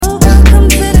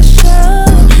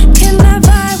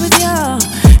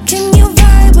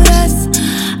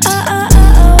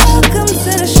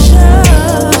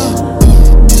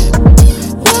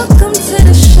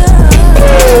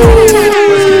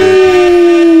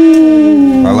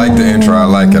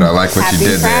like it. I like what you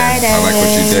did there. I like what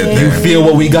you did there. You feel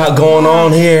what we got going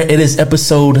on here? It is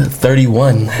episode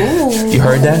 31. You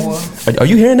heard that? Are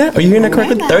you hearing that? Are you hearing that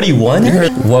correctly? 31?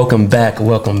 Welcome back.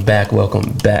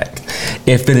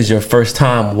 If it is your first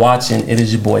time watching, it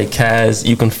is your boy Kaz.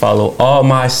 You can follow all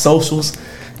my socials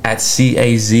at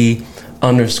CAZ_0.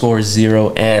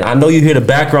 And I know you hear the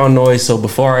background noise, so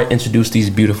before I introduce these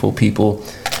beautiful people,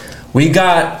 we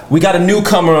got a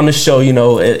newcomer on the show. You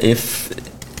know, if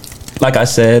like I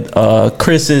said,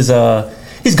 Chris is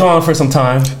he's gone for some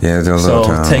time. Yeah,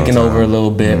 taking over a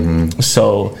little bit. Mm-hmm.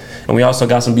 So, and we also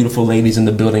got some beautiful ladies in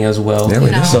the building as well. Yeah, we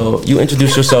do. So you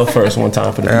introduce yourself first one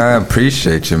time for the people. I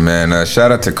appreciate you, man.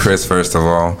 Shout out to Chris, first of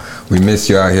all. We miss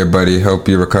you out here, buddy. Hope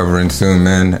you're recovering soon,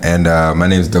 man. And my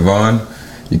name's Devon.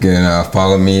 You can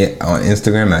follow me on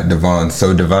Instagram at Devon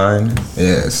So Divine.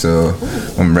 Yeah, so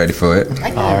I'm ready for it.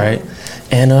 All right.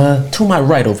 And to my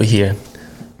right over here,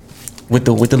 with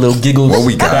the little giggles what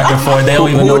we got? Back and forth. They don't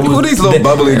even know who these little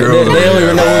bubbly girls. They don't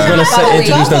even know who's gonna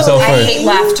introduce themselves first. I hate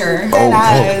laughter.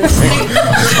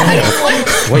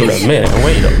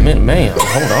 Wait a minute, man.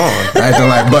 Hold on. Acting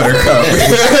like Buttercup.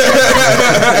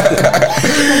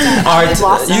 All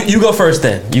right, you go first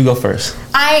then. You go first.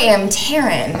 I am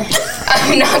Taryn.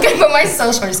 I'm not gonna put my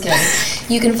social. I'm just kidding.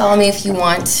 You can follow me if you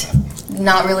want.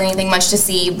 Not really anything much to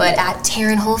see, but at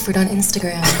Taryn Holford on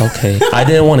Instagram. Okay. I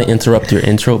didn't want to interrupt your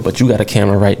intro, but you got a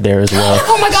camera right there as well.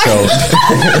 Oh my gosh.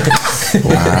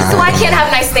 Wow. So I can't have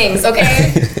nice things,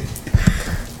 okay?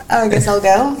 Oh, I guess I'll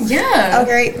go. Yeah. Oh,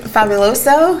 great.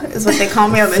 Fabuloso is what they call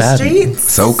me on the streets.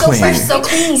 So clean. So fresh, so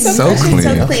clean. So clean.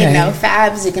 Okay. No,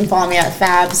 Fabs. You can follow me at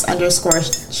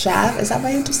Fabs_Shav. Is that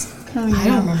what you just? I don't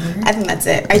remember. I think that's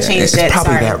it. I changed it. It's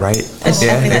probably Sorry. that, right? I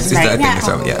think that's right. I think it's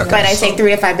okay. But I take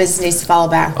 3 to 5 business days to follow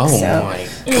back. Oh so. my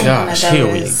gosh. Here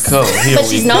we go. But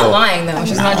she's not lying, though.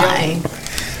 She's not lying. joking.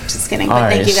 Just kidding. All But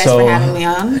thank right, you guys so for having me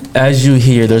on. As you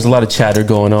hear, there's a lot of chatter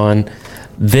going on.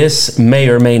 This may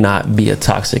or may not be a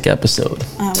toxic episode.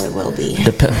 Oh, it will be.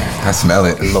 I smell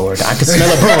it. Lord, I can smell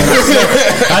it brewing.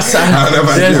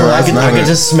 I can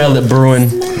just smell it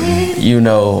brewing. You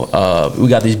know, we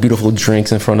got these beautiful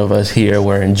drinks in front of us here.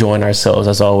 We're enjoying ourselves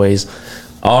as always.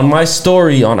 On my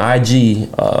story on IG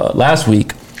last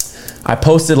week, I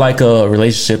posted like a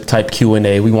relationship type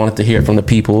Q&A. We wanted to hear from the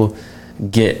people,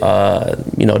 get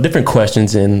different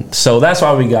questions in. So that's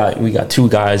why we got 2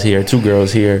 guys here, 2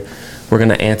 girls here. We're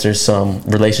gonna answer some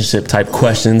relationship type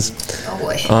questions. Oh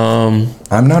boy.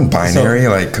 I'm non-binary.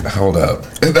 Hold up.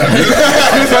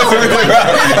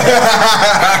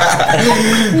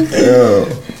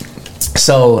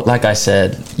 So, like I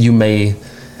said, you may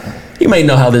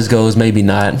know how this goes, maybe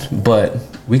not, but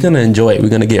we're gonna enjoy it. We're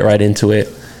gonna get right into it.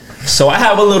 So I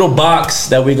have a little box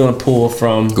that we're gonna pull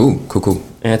from. Ooh, cool.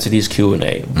 Answer these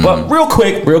Q&A. But real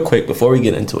quick, before we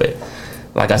get into it,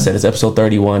 like I said, it's episode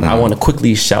 31. I want to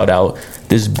quickly shout out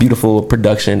this beautiful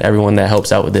production, everyone that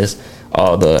helps out with this,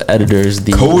 all the editors,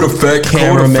 the Code Effect,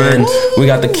 cameramen. We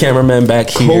got the cameraman back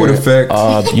here. Code Effect.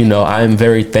 I am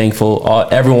very thankful.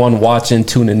 Everyone watching,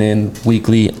 tuning in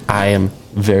weekly, I am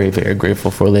very, very grateful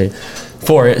for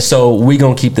it. So we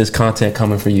gonna keep this content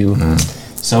coming for you.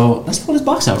 So let's pull this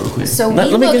box out real quick. So let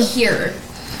we me look here.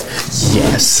 This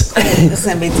Yes. is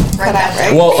going to be cut out,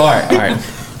 right? Well, all right.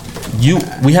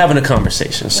 We having a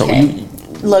conversation, so Okay.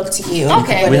 Look to you.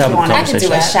 Okay. We have a I can do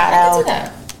conversation. a shout I can do out.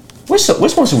 that.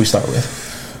 Which one should we start with?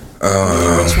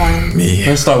 Which one? Me.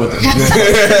 Let's start with.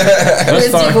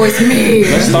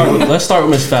 Let's start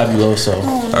with Miss Fabuloso.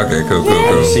 Okay, cool.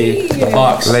 See the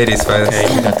box. Ladies first.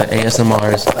 Okay, we got the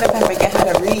ASMRs. What if I forget how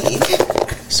to read?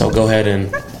 So go ahead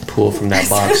and pull from that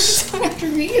box, I have to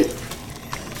read.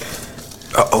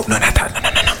 Oh, no, not that.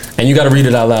 No. and you got to read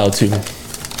it out loud too.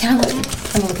 Can I look at it?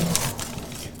 I'm looking.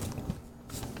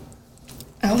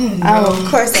 Oh, of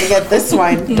course I get this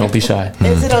one. Don't be shy.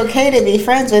 Is it okay to be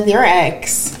friends with your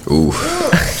ex? Ooh.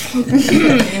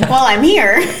 Well, I'm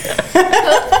here.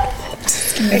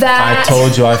 I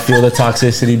told you I feel the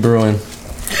toxicity brewing.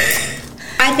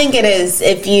 I think it is.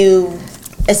 If you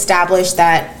establish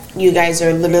that you guys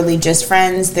are literally just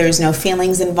friends, there's no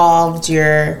feelings involved,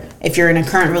 if you're in a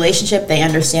current relationship, they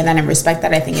understand that and respect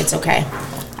that, I think it's okay.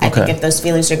 I think if those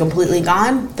feelings are completely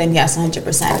gone, then yes,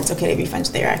 100%, it's okay to be friends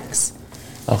with your ex.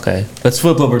 Okay, let's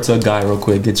flip over to a guy real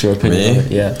quick. Get your opinion. Me? On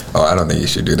it. Yeah. Oh, I don't think you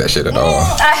should do that shit at all.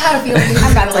 I had a feeling.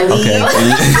 I'm about to leave. Okay.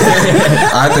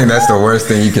 I think that's the worst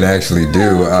thing you can actually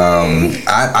do.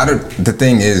 I don't. The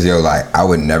thing is, I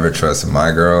would never trust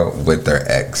my girl with their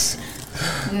ex.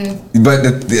 But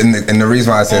the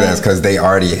reason why I say that is because they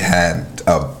already had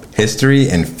a history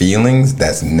and feelings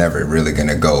that's never really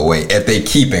gonna go away if they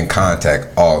keep in contact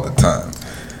all the time.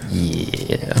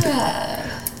 Yeah.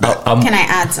 Can I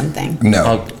add something?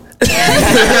 No.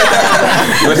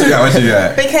 What you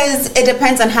got? Because it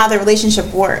depends on how the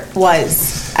relationship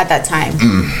was at that time.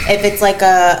 If it's like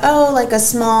a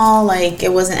small, like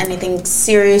it wasn't anything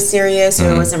serious, or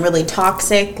it wasn't really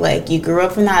toxic, like you grew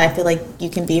up from that, I feel like you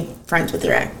can be friends with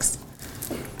your ex.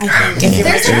 I think if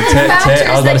there's certain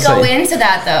factors that go into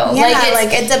that, though. Yeah,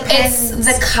 like it depends. It's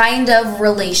the kind of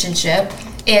relationship.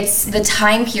 It's the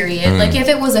time period. Like if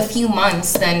it was a few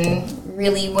months, then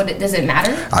really, does it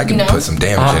matter? I can put some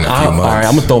damage in a few months. All right,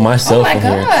 I'm gonna throw myself in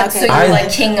here. Okay. So you're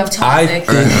like king of toxic.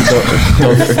 I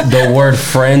think the word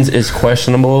friends is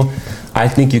questionable. I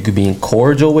think you could be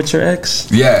cordial with your ex.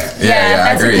 Yeah,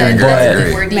 I agree.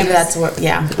 Maybe that's what,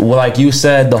 Well, like you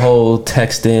said, the whole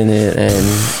texting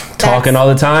and talking all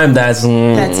the time, that's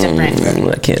different.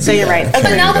 I can't so do you're that. right.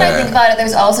 But now that I think about it,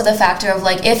 there's also the factor of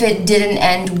like, if it didn't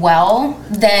end well,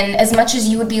 then as much as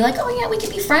you would be like, oh yeah, we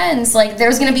could be friends, like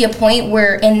there's gonna be a point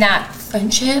where in that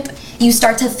friendship, you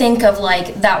start to think of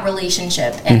like that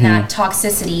relationship and that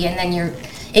toxicity, and then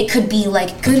it could be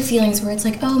like good feelings where it's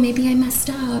like, oh, maybe I messed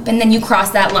up, and then you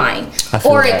cross that line.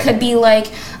 Or it could be like,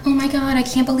 oh my God, I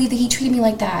can't believe that he treated me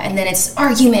like that, and then it's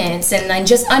arguments and then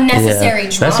just unnecessary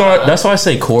drama. That's why I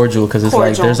say cordial, because it's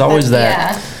like there's always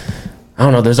that. I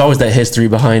don't know. There's always that history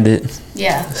behind it.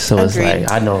 Yeah. So it's like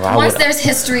I know. Once there's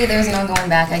history, there's no going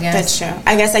back. I guess that's true.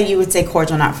 I guess that you would say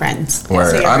cordial, not friends.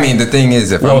 Word. I mean, the thing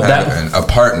is, if I'm having a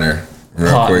partner.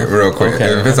 Real quick.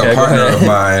 Okay. If it's a partner of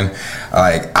mine,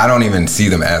 like I don't even see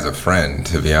them as a friend,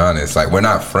 to be honest. Like we're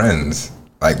not friends.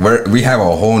 Like we have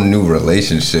a whole new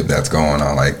relationship that's going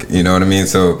on. Like, you know what I mean?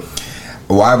 So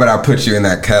why would I put you in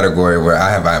that category where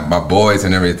I have my boys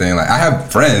and everything? Like I have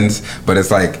friends, but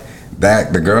it's like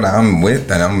that the girl that I'm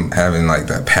with and I'm having like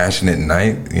that passionate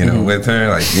night, you know, with her.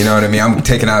 Like, you know what I mean? I'm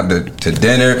taking out to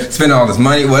dinner, spending all this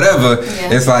money, whatever.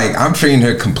 Yeah. It's like I'm treating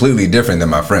her completely different than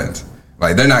my friends.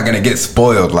 Like, they're not going to get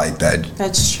spoiled like that.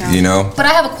 That's true. You know? But I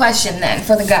have a question then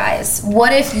for the guys.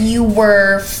 What if you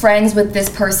were friends with this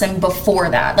person before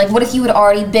that? Like, what if you had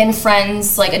already been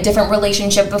friends, like a different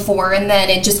relationship before, and then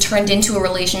it just turned into a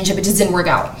relationship, it just didn't work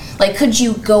out? Like, could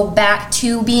you go back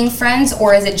to being friends,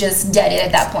 or is it just dead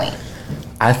at that point?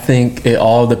 I think it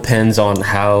all depends on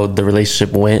how the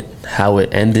relationship went, how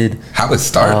it ended. How it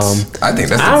starts. I think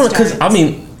that's... I don't know, because, I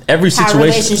mean... Every situation, how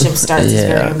relationship starts is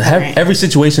very important. Every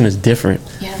situation is different.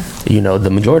 Yeah. You know, the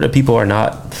majority of people are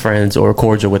not friends or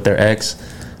cordial with their ex,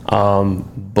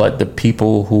 but the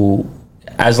people who,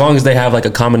 as long as they have like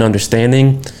a common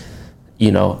understanding,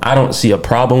 you know, I don't see a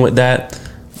problem with that,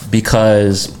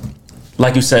 because,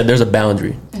 like you said, there's a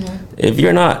boundary. Mm-hmm. If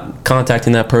you're not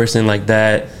contacting that person like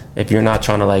that, if you're not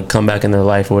trying to like come back in their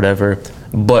life or whatever,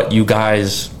 but you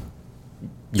guys,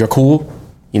 you're cool,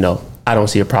 you know, I don't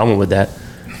see a problem with that.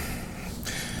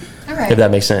 Right. If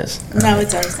that makes sense. No, it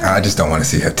does. I just don't want to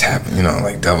see her tap, you know,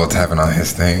 like double tapping on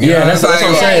his thing. Yeah, that's what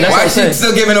I'm saying. Why is she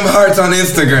still giving him hearts on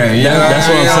Instagram? You know? That's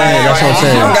what I'm saying. That's what I'm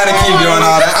saying. You don't gotta keep doing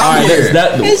all that.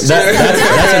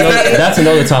 That's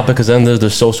another topic, because then there's the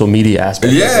social media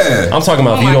aspect. Yeah, I'm talking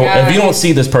about if you don't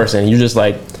see this person, you just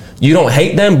like, you don't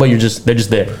hate them, but they're just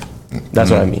there. That's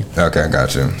what I mean. Okay, I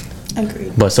got you.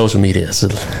 Agreed. But social media, that's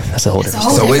a whole different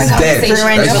story. So it's dead.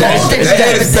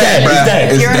 It's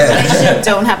dead. If you're in a relationship,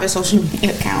 don't have a social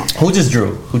media account. Who just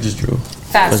drew?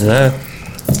 Fast. Was that?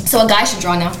 So a guy should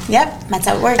draw now. Yep, that's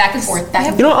how it works. Back and forth. Back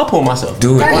and You know, I'll pull myself.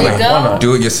 Do it. There you go. Why not?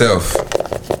 Do it yourself.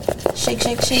 Shake,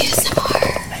 shake, shake.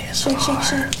 Shake, shake,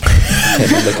 shake.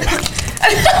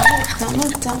 Don't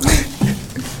look.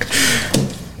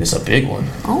 It's a big one.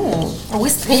 Oh,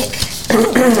 it's thick.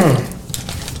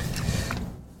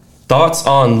 Thoughts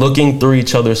on looking through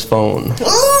each other's phone?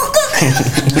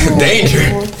 Danger.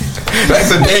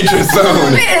 That's a dangerous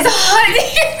zone. It is hot in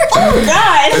here. Oh,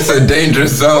 God. It's a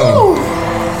dangerous zone.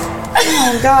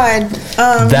 Oh, God.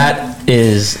 That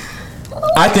is,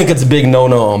 I think it's a big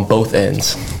no-no on both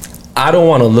ends. I don't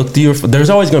want to look through your phone. There's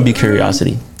always going to be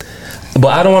curiosity. But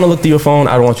I don't want to look through your phone.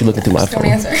 I don't want you looking through my phone.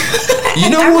 Don't answer. You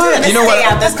know what? You know what?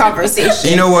 Out this conversation.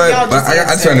 You know what?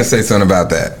 I trying to say something about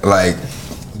that. Like,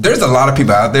 there's a lot of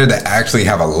people out there that actually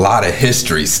have a lot of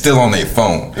history still on their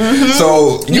phone. Mm-hmm.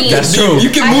 So that's true. You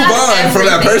can move on from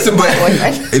that person, but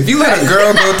if you let a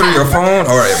girl go through your phone,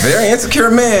 or a very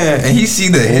insecure man, and he see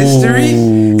the history,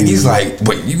 and he's like,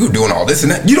 "Wait, you doing all this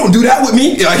and that? You don't do that with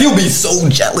me?" Like, he'll be so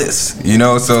jealous, you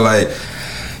know. So like,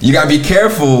 you gotta be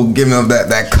careful giving them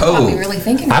that code. Really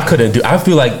thinking. I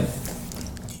feel like,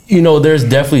 you know, there's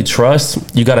definitely trust.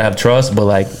 You gotta have trust, but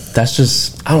like, that's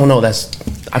just, I don't know.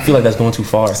 I feel like that's going too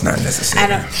far. It's not necessary.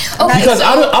 Okay, because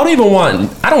I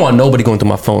don't want nobody going through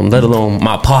my phone, let alone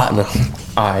my partner.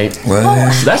 Alright. What?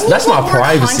 That's my more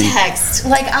privacy. Context.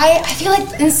 Like I feel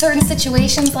like in certain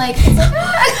situations, like it's like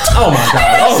Oh my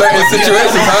god. Certain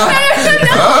situations, huh?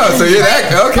 Oh, so you're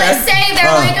that okay? Like say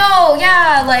they're like, oh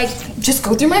yeah, like just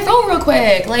go through my phone real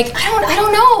quick. Like I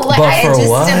don't know. Like But for it just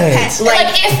what? depends. Like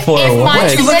if For my what?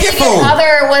 significant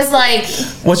other was like,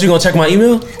 What, you gonna check my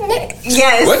email?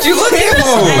 Yes. What you looking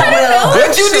for?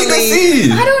 What you need to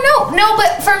see? I don't know. No,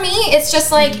 but for me, it's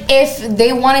just like if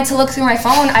they wanted to look through my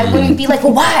phone, I wouldn't be like,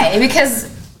 well, why? Because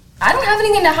I don't have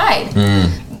anything to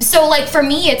hide. So like for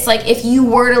me, it's like if you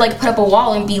were to like put up a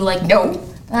wall and be like, no,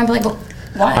 then I'd be like, well,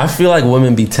 why? I feel like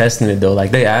women be testing it though.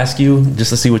 Like they ask you just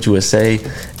to see what you would say,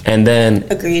 and then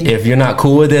Agreed. if you're not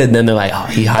cool with it, then they're like, oh,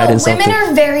 he hiding something. Women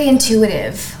are very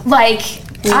intuitive. Like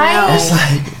It's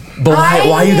like, but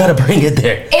why you gotta bring it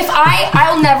there? If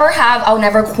I'll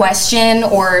never question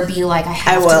or be like, I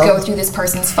have to go through this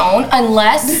person's phone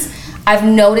unless I've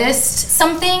noticed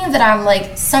something that I'm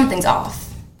like, something's off.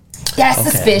 That's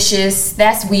suspicious.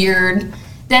 That's weird.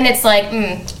 Then it's like,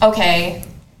 okay,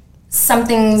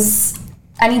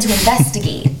 I need to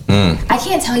investigate. I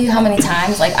can't tell you how many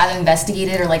times like I've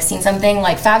investigated or like seen something.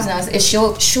 Like Fabs knows,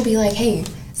 she'll be like, hey,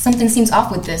 something seems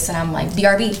off with this, and I'm like,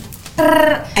 BRB.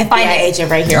 FBI agent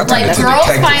right here. Like girls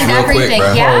find everything.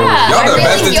 Quick, yeah, y'all I the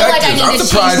best really feel like I detectives. need I'm to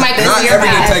surprised change my not career every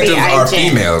path. detective are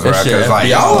females, bro. That shit, Because like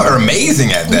y'all are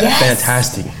amazing at that. Yes.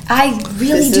 Fantastic. I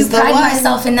really This do is the pride one.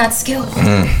 myself in that skill.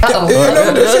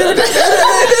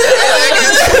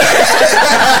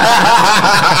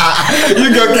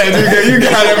 You go, Ken. You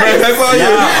got it, man. That's all you.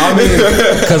 I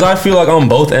mean, because I feel like on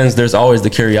both ends, there's always the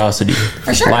curiosity.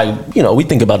 For sure. Like, we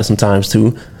think about it sometimes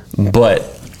too, but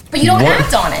you don't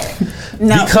act on it.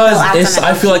 No, because no, it's,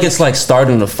 I feel like it's like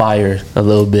starting the fire a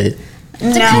little bit.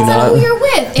 Depends on who you're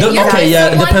with. If you're with it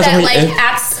someone depends on that who. like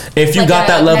acts If you like got a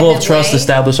that level of negative trust way,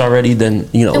 established already, then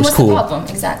then it's what's cool. the problem?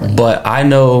 Exactly. But I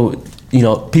know,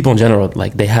 people in general,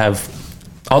 like they have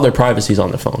all their privacies on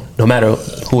their phone, no matter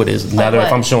who it is. No matter if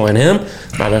what? I'm showing him,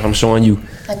 no matter if I'm showing you.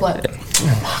 Like what? Oh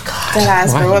my god! That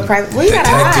ass for what private? Well, you gotta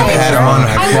Detective had hide. her on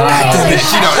her.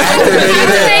 She don't activate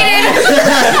it.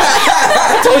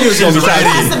 I told you it was gonna be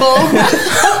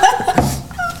ready.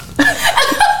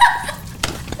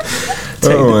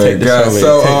 Oh my god!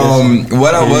 So,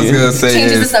 what I was gonna say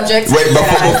Changes is, the subject. wait,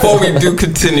 before we do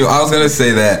continue, I was gonna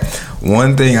say that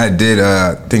one thing I did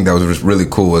think that was really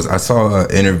cool was I saw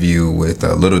an interview with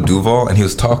Little Duval, and he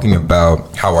was talking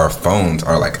about how our phones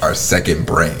are like our second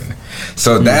brain.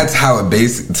 So that's how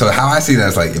so how I see that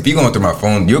is like, if you're going through my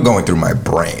phone, you're going through my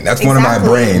brain. That's one of my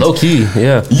brains. Low key,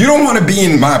 yeah. You don't want to be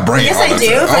in my brain. Yes, I do.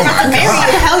 If I got to marry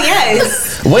you, hell yes.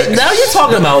 Wait, now you're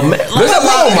talking about There's a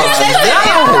lot of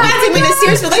I'm not in a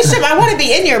serious relationship. I want to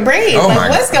be in your brain. Oh like, my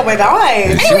what's going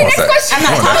on? Anyway, next question. I'm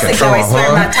not toxic, though. I swear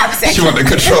I'm not toxic. She want the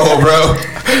control, bro.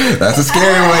 That's a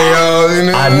scary one,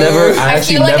 yo. I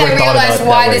actually feel like never I thought about realized it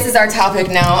why that way. this is our topic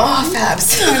now. Oh,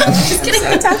 Fabs. Just kidding.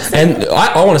 And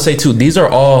I want to say too, these are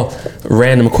all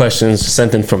random questions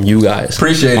sent in from you guys.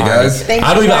 Appreciate it, guys. Thank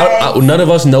I don't you, even. guys. None of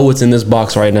us know what's in this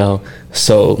box right now,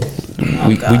 so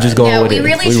we just go Yeah, with we it.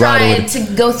 really we ride tried with it.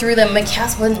 to go through them, but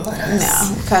Cass wouldn't let us.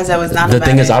 No, because I was not The about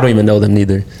thing is, it. I don't even know them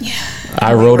neither. Yeah.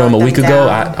 I wrote them a wrote week them ago.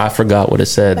 down. I forgot what it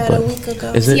said, About but a week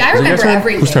ago. is it? Yeah, I is it your remember turn?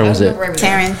 everything. Whose turn was I it? remember everything.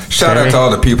 Taryn. Shout out to all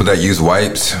the people that use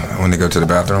wipes when they go to the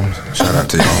bathroom. Shout out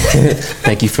to y'all.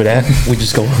 Thank you for that. We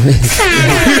just go.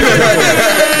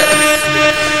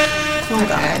 Oh,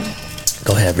 God.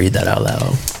 Go ahead, read that out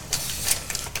loud.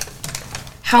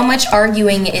 How much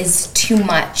arguing is too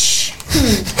much?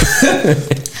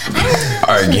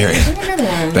 Arguing. I don't know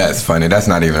one. That's funny. That's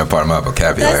not even a part of my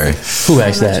vocabulary. Who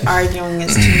asked that? Arguing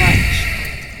is too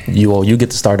much. You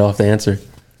get to start off the answer.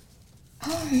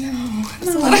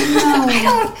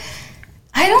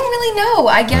 I don't really know.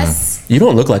 I guess You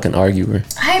don't look like an arguer.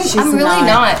 I'm really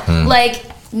not. Like,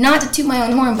 not to toot my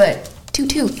own horn, but toot.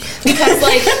 Because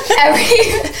like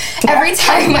every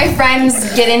time my friends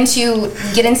get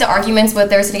into arguments with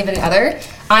their significant other,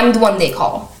 I'm the one they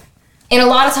call. And a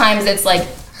lot of times it's like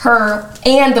her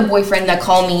and the boyfriend that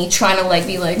call me trying to like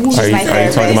be like, Are you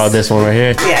therapist. talking about this one right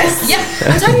here? Yes.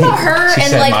 yeah, I'm talking about her She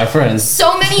and said like my friends.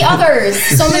 so many others.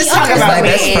 So many others. about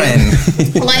Like, me.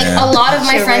 friend. Like a lot of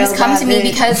my She friends real come to me bad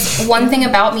bitch. because one thing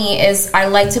about me is I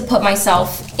like to put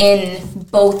myself in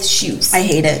both shoes. I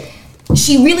hate it.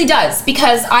 She really does,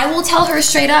 because I will tell her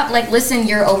straight up, like, listen,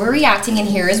 you're overreacting and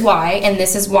here is why, and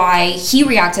this is why he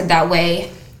reacted that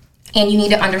way, and you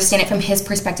need to understand it from his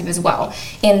perspective as well.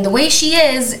 And the way she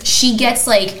is, she gets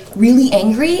like really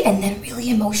angry and then really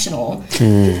emotional.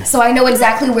 So I know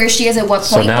exactly where she is at what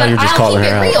point, now but you're just I'll calling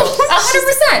keep her it out. real.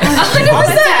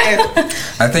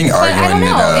 100%. I think arguing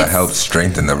know, helps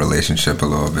strengthen the relationship a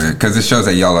little bit because it shows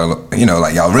that y'all are,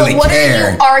 like y'all really what care.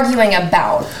 are you arguing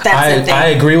about? I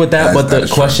agree with that, but the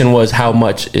That's question was how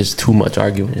much is too much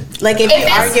arguing? Like if you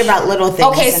argue about little things.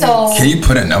 Okay, so can you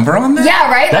put a number on that?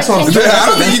 yeah, right. That's like, what can I'm you, I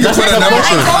don't think you can put a number on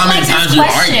how many times you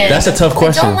argue. That's a tough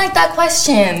question. I don't like that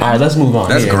question. All right, let's move on.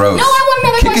 That's here. gross. No, I want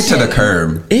another Kick question. it to the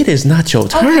curb. It is not your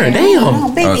turn. Okay. Damn.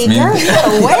 Oh, baby it's me? girl, get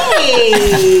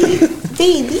away.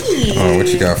 Baby. Oh, what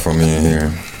you got for me in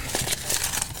here?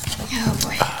 Oh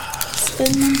boy.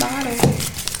 Spin the bottle.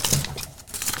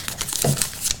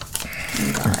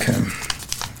 Okay.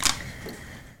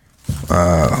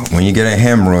 When you get a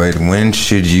hemorrhoid, when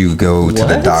should you go to the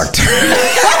What? doctor?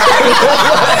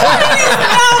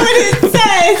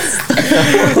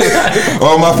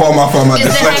 Oh, my fault. My Is the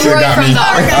dyslexia hemorrhoid got from me. the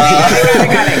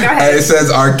Got it. Go ahead. It says,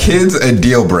 are kids a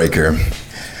deal breaker?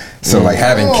 So, like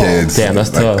having Oh. kids. Damn,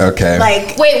 that's like, tough. Okay.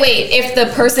 Like, Wait. If the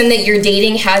person that you're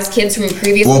dating has kids from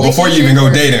previous Well, before you even go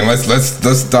relationship, dating,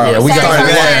 let's start. Yeah, we start got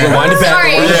there. rewind it back.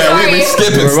 Sorry. Yeah, we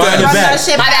skipping Rewind it steps. back.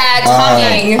 shit My bad.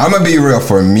 Talking. I'm gonna be real.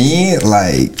 For me,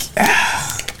 like,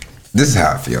 this is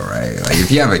how I feel, right? Like,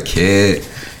 if you have a kid,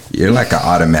 you're like an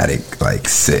automatic like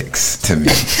 6 to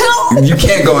me. You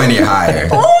can't go any higher.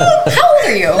 How old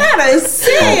are you? not a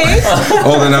 6.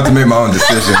 Old enough to make my own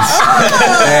decisions.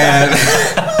 And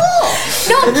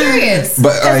No, I'm curious.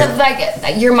 But, Because like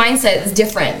your mindset is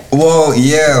different. well,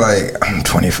 yeah, like I'm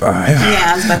 25.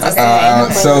 Yeah, I was about to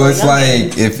say. So it's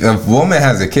like if a woman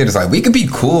has a kid, it's like we could be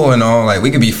cool and all, like we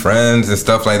could be friends and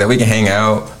stuff like that. We can hang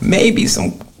out. Maybe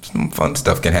some fun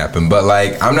stuff can happen, but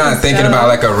like I'm not thinking about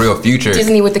like a real future.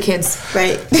 Disney with the kids.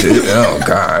 Right. Oh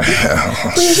God.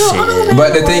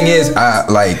 But the thing is,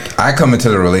 I come into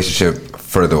the relationship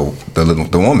for the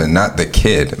woman, not the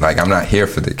kid. Like I'm not here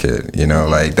for the kid,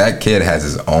 like that kid has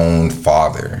his own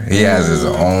father. He has his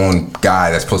own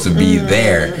guy that's supposed to be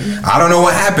there. I don't know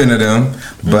what happened to them,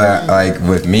 but like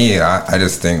with me, I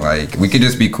just think like we could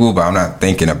just be cool, but I'm not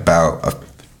thinking about a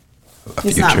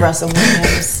He's future. not Russell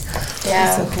Williams.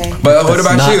 Yeah. It's okay. But what That's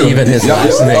about not you? even his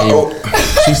last name. Oh.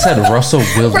 She said Russell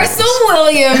Williams. Russell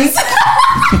Williams.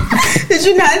 Did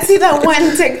you not see that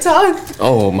one TikTok?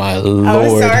 Oh my lord.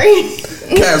 Oh, sorry.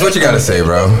 Kaz, what you gotta say,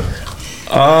 bro?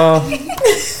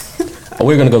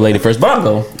 We're gonna go lady first, but I'll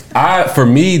go. For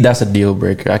me, that's a deal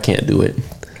breaker. I can't do it.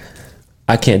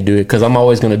 I can't do it because I'm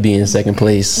always gonna be in second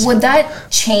place. Would that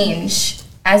change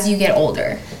as you get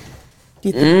older?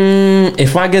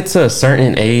 If I get to a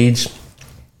certain age,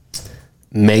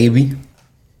 maybe.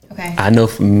 Okay. I know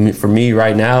for me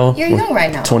right now, You're young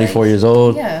right now. 24 years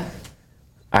old. Yeah.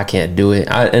 I can't do it.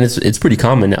 And it's pretty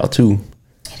common now too,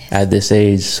 at this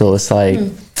age. So it's like,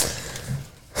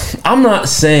 I'm not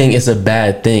saying it's a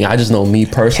bad thing. I just know me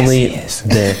personally. Yes,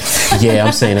 That, yeah,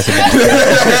 I'm saying it's a bad thing.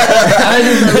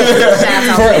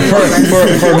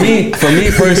 For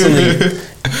me personally,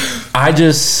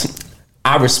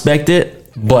 I respect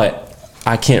it, but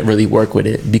I can't really work with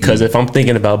it because if I'm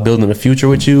thinking about building a future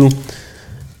with you,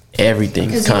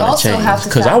 everything's 'Cause you kind of also have changed to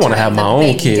because I want to factor have in my the own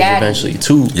big kids daddy. eventually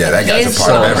too. Yeah, that guy's a Is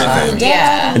part of so- everything.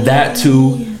 Yeah. That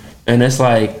too, and it's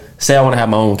like, say I want to have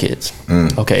my own kids.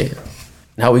 Okay,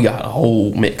 now we got a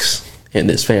whole mix in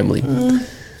this family.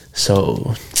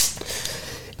 So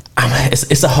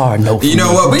it's a hard no. For You know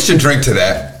me. what? We should drink to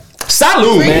that.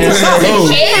 Salud, man. Salud.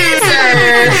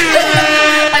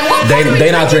 Like, what part are we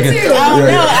They not drinking. to? Oh,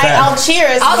 no, I'll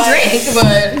cheers. I'll but drink,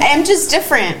 but I'm just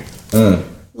different.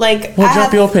 Like, Well, I drop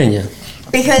have, your opinion.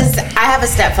 because I have a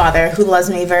stepfather who loves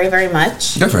me very, very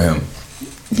much. Good for him.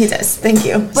 He does. Thank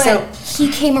you. but So he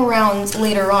came around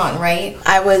later on, right?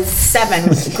 I was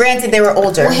 7. Granted, they were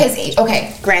older. Well, his age.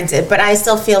 Okay. Granted, but I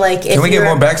still feel like if Can we get you're-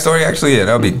 more backstory? Actually, yeah,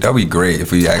 that'd be great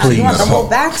if we actually you want know the whole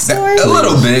backstory? A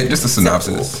little bit, just a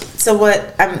synopsis. So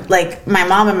what? I'm like my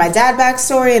mom and my dad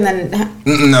backstory, and then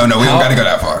No, we don't gotta go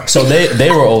that far. So they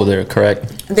were older,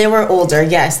 correct? they were older.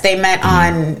 Yes, they met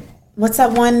on what's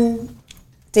that one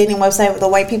dating website with the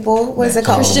white people? What is it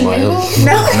called? Christian my Mingle? God.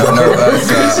 No, No, you know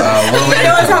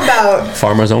what I'm talking about.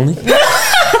 Farmers only.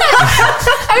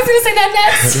 I was gonna say that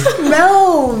next.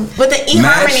 No, with the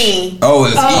eHarmony. Oh,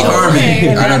 it's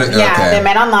eHarmony. okay. I know that. Yeah, Okay. they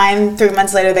met online. 3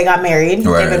 months later, they got married.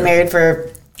 Right. They've been married for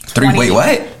 3. Wait,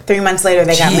 what? 3 months later,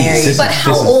 they got Jeez. married. But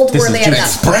how old were they at that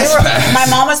Express point? pass. My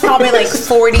mom was probably like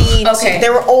 40. Okay. They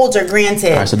were older,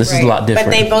 granted. All right, so this is a lot different.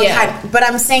 But they both Yeah. had. But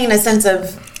I'm saying in a sense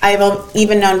of I've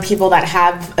even known people that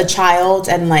have a child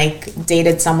and like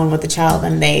dated someone with a child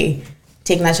and they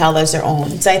taking that child as their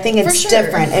own. So I think it's For sure.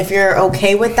 different if you're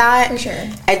okay with that. For sure.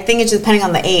 I think it's just depending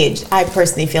on the age. I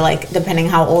personally feel like depending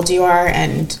how old you are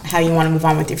and how you want to move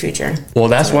on with your future. Well,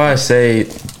 that's why I say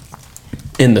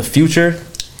in the future,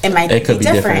 it could be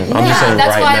different. I'm just saying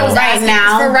that's right why now. I was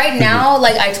asking. For right now,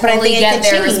 like I totally get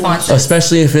their response.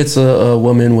 Especially if it's a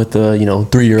woman with a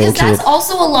 3-year-old kid. That's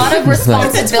also a lot of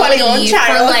responsibility for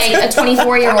like a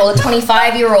 24-year-old, a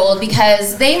 25-year-old,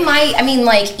 because they might. I mean,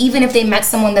 like even if they met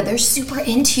someone that they're super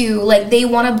into, like they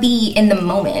want to be in the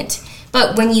moment.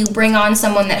 But when you bring on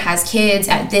someone that has kids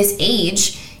at this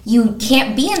age, you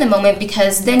can't be in the moment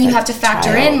because then you have to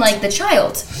factor in like the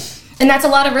child. And that's a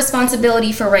lot of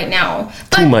responsibility for right now.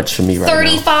 But too much for me right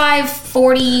 35,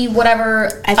 40,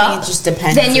 whatever. I think it just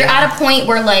depends. Then you're at a point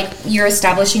where like you're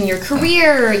establishing your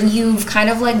career. You've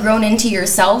kind of like grown into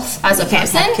yourself as a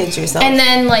person. Have kids yourself. And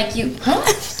then like you...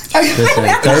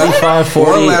 35,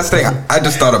 40. One last thing. I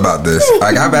just thought about this.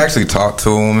 Like I've actually talked to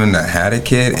a woman that had a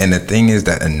kid, and the thing is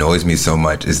that annoys me so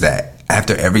much is that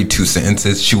after every 2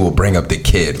 sentences, she will bring up the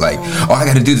kid. Like, I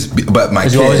got to do this, but my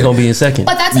kid. You're always going to be in second.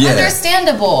 But that's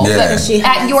understandable. Yeah. But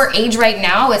at your age right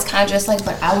now, it's kind of just like,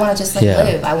 but I want to just like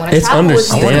live. I want to It's travel.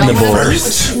 understandable.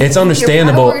 It's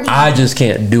understandable. I just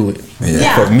can't do it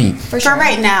for me. For sure. For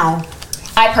right now.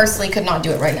 I personally could not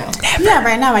do it right now. Yeah,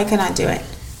 right now I could not do it.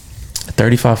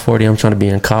 35, 40, I'm trying to be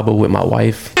in Cabo with my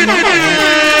wife. All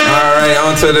right,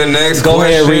 on to the next Go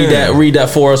question. ahead, read that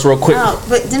for us real quick. Oh,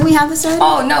 but didn't we have this already?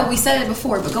 Oh, no, we said it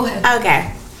before, but go ahead.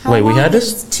 Okay. Wait, we had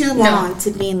this? It's too long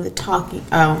to be in the talking.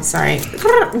 Oh, sorry.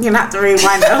 You're gonna have to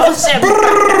rewind the whole shit.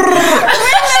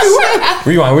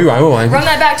 Rewind. Run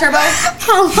that back, Turbo.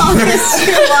 How long is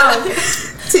too long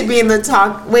to be in the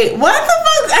talk? Wait, what the fuck?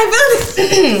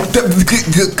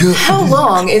 How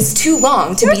long is too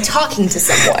long to be talking to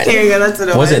someone? There you go. That's what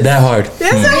it was. Was it that hard?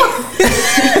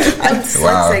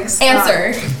 Wow.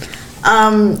 Answer.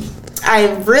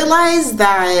 I realized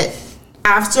that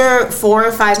after 4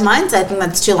 or 5 months, I think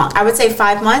that's too long. I would say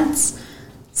 5 months.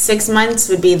 6 months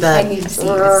would be the. I need to see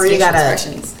you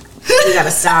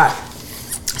gotta stop.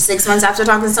 6 months after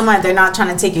talking to someone, they're not trying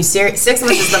to take you serious. 6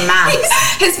 months is the max.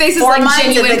 His face is 4 like months, if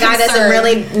genuine the guy concern. doesn't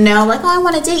really know, like, oh, I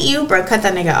want to date you, bro, cut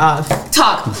that nigga off.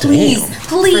 Talk, please.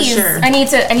 For sure. I need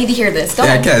to hear this. Go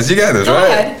ahead. Cass, you got this, Go right?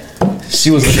 ahead. She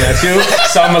was looking at you,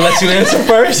 so I'm gonna let you answer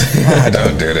first. I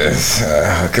don't do this.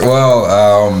 Okay, well,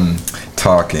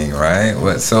 talking, right?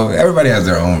 So everybody has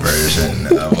their own version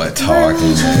of what talking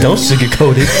is. Don't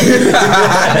sugarcoat it.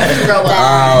 Grow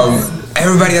up.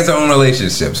 Everybody has their own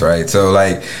relationships, right? So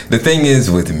like the thing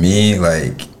is with me,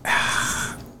 like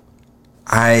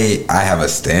I have a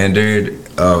standard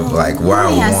of like where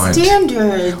I want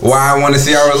to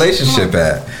see our relationship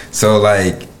at. So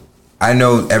like I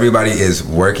know everybody is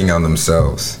working on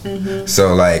themselves.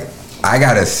 So like I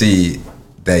gotta see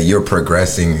that you're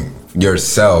progressing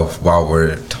yourself while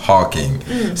we're talking.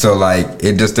 So like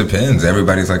it just depends.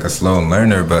 Everybody's like a slow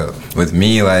learner, but with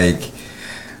me, like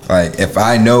if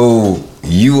I know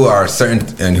you are certain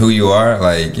and who you are,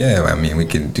 like I mean we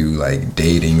can do like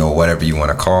dating or whatever you want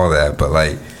to call that, but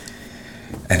like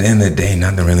at the end of the day,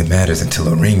 nothing really matters until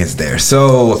a ring is there.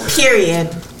 So Period.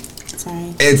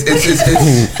 Sorry. It's I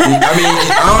mean,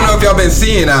 I don't know if y'all been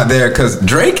seeing out there, because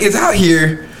Drake is out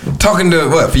here talking to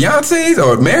fiancés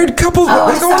or married couples.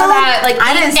 What's going on? That, like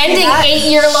I didn't see ending that.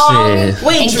 8-year-long Shit.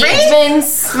 Wait, Drake?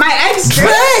 engagements. My ex Drake.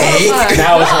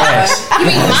 That was nice. I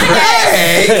mean, my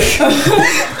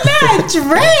Drake.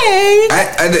 Drake.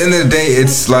 At the end of the day,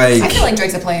 it's like I feel like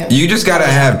Drake's a player. you just gotta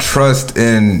have trust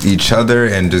in each other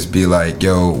and just be like,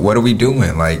 yo, what are we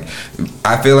doing? Like,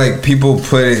 I feel like people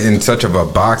put it in such of a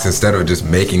box instead of just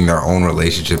making their own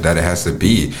relationship that it has to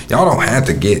be. Y'all don't have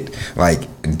to get like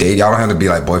date. Y'all don't have to be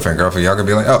like boyfriend, girlfriend. Y'all can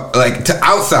be like, oh, like to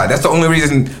outside. That's the only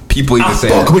reason people even say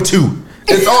Fuck that. with you.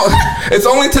 It's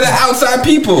only to the outside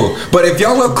people. But if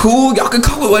y'all look cool, y'all can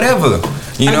call it whatever.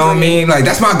 You know what I mean? Like,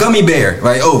 that's my gummy bear.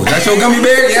 Like, oh, that's your gummy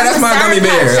bear? Yeah, that's my gummy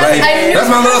bear. Like, that's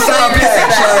my little sour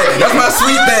patch. Like, that's my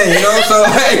sweet thing, you know? So,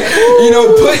 like,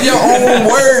 put your own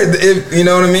word. If you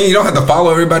know what I mean? You don't have to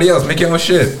follow everybody else. Make your own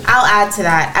shit. I'll add to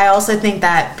that. I also think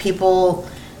that people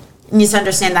need to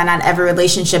understand that not every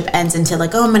relationship ends until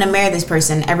like, oh, I'm going to marry this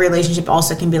person. Every relationship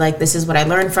also can be like, this is what I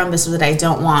learned from, this is what I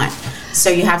don't want. So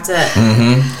you have to.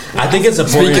 I think it's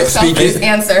important.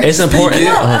 Answer. It's important.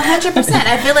 No, 100%.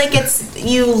 I feel like it's,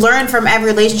 you learn from every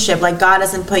relationship. Like God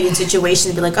doesn't put you in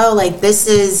situations to be like, oh, like this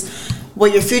is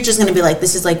what your future is going to be like.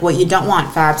 This is like what you don't want,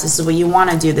 Fabs. This is what you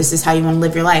want to do. This is how you want to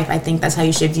live your life. I think that's how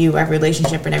you should view every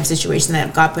relationship and every situation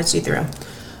that God puts you through.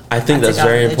 I think that's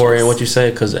very important what you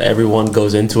say, because everyone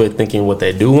goes into it thinking what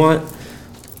they do want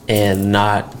and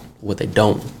not what they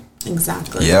don't.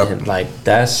 Exactly. Yep. And like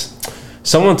that's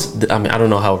someone's. I mean, I don't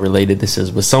know how related this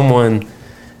is, but someone.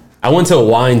 I went to a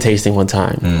wine tasting one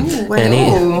time, Ooh,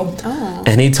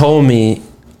 and he told me,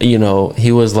 he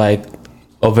was like,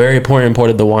 a very important part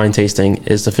of the wine tasting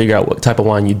is to figure out what type of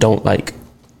wine you don't like.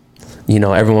 You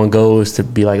know, everyone goes to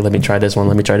be like, let me try this one,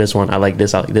 I like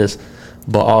this.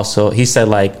 But also, he said,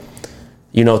 like,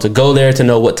 you know, to go there to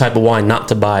know what type of wine not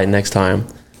to buy next time.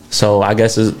 So I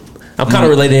guess I'm kind of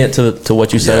relating it to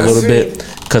what you said a little bit,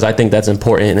 because I think that's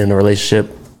important in a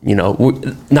relationship. You know,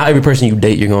 not every person you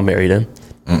date, you're going to marry them.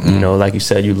 You know, like you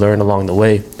said, you learn along the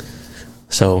way.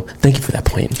 So thank you for that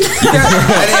point. At the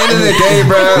end of the day,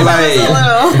 bro, like,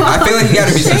 I feel like you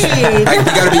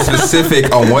gotta be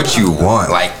specific on what you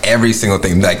want. Like, every single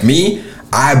thing. Like me,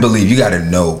 I believe you gotta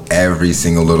know every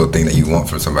single little thing that you want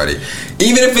from somebody.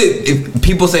 Even if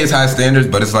people say it's high standards,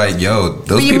 but it's like, yo,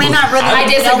 those you people. may not really I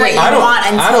know what disagree. you want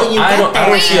until you get there. I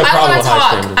don't see a I problem want with to high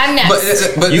talk. standards. I'm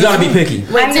next. But You gotta be picky.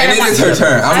 Wait, I'm and it is her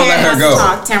turn. I'm gonna let her go.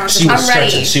 I'm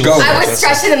ready. Go. I was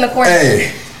stretching in the corner.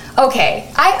 Hey. Okay,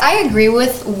 I agree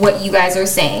with what you guys are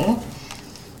saying,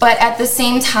 but at the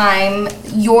same time,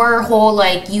 your whole,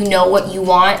 like, you know what you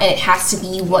want and it has to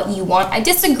be what you want, I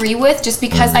disagree with, just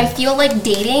because I feel like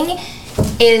dating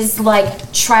is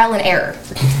like trial and error.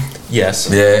 Yes.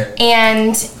 Yeah.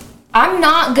 And I'm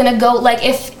not gonna go, like,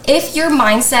 if your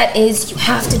mindset is you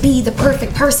have to be the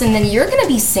perfect person, then you're gonna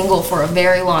be single for a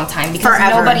very long time, because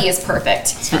Forever. nobody is perfect.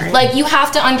 Sorry. Like, you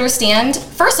have to understand,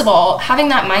 first of all, having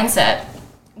that mindset,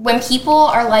 when people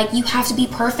are like, you have to be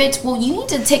perfect, well, you need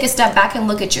to take a step back and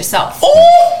look at yourself.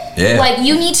 Yeah. Like,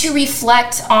 you need to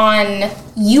reflect on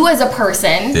you as a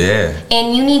person. Yeah.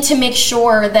 And you need to make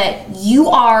sure that you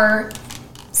are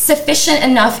sufficient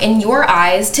enough in your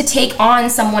eyes to take on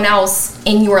someone else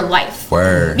in your life.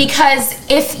 Word. Because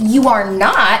if you are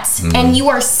not, and you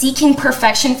are seeking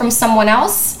perfection from someone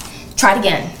else, try it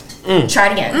again. Try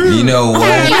it again. You know what?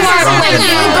 When you go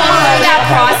through that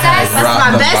process,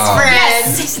 My best friend.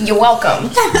 yes, you're welcome.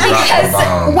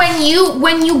 Because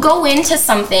when you go into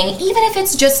something, even if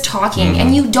it's just talking,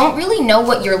 and you don't really know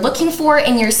what you're looking for,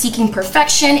 and you're seeking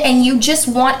perfection, and you just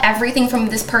want everything from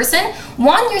this person,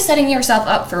 one, you're setting yourself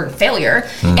up for failure,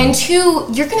 and two,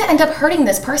 you're gonna end up hurting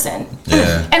this person.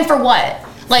 Yeah. And for what?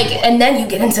 Like, and then you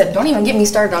get into, don't even get me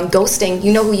started on ghosting.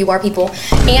 You know who you are, people.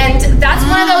 And that's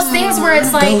one of those things where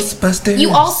it's like, Ghostbusters. you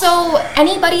also,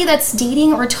 anybody that's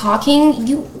dating or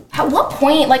talking, at what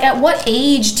point, like, at what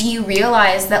age do you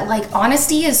realize that, like,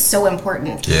 honesty is so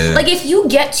important? Yeah. Like, if you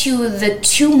get to the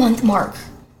 2-month mark,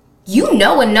 you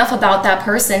know enough about that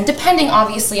person, depending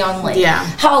obviously on, like,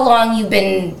 how long you've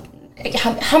been,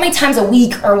 how many times a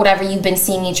week or whatever you've been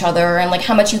seeing each other, and like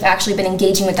how much you've actually been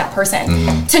engaging with that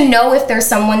person, to know if there's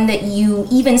someone that you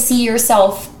even see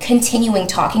yourself continuing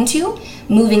talking to,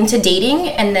 moving to dating,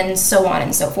 and then so on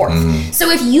and so forth. So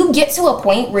if you get to a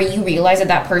point where you realize that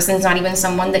that person's not even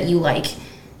someone that you, like,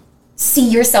 see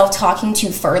yourself talking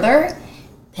to further,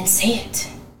 then say it.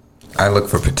 I look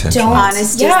for potential. Don't. Honesty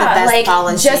is the best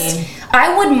policy.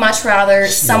 I would much rather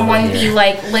someone be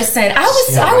like, listen, I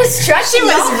was stretching. She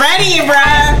was ready, bruh.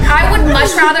 I would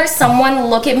much rather someone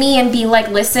look at me and be like,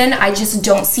 listen, I just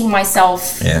don't see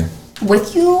myself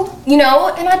with you, you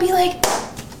know? And I'd be like,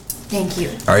 thank you.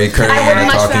 Are you currently in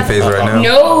a talking phase right now?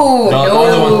 No.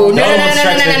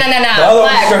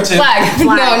 Flag.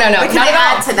 No. We can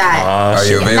add to that. Are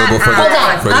you available for Hold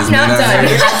on, for these I'm not done.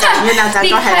 You're not done.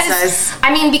 Go ahead, sis.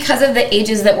 I mean, because of the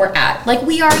ages that we're at, like,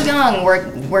 we are young.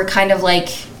 We're kind of like,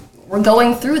 we're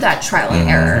going through that trial and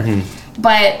error.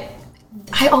 But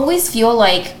I always feel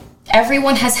like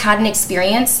everyone has had an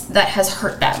experience that has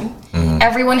hurt them.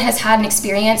 Everyone has had an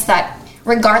experience that,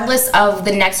 regardless of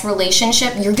the next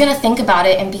relationship, you're gonna think about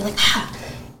it and be like,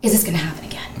 is this gonna happen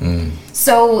again?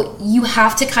 So you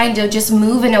have to kind of just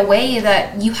move in a way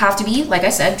that you have to be, like I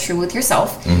said, true with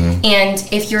yourself. And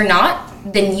if you're not,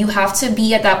 then you have to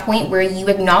be at that point where you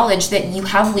acknowledge that you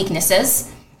have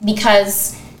weaknesses,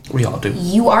 because we all do.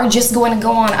 You are just going to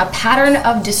go on a pattern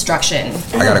of destruction.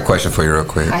 I got a question for you real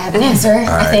quick. I have an answer,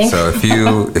 I think. So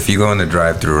if you go in the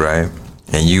drive-thru, right,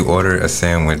 and you order a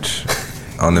sandwich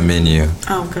on the menu.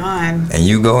 Oh God. And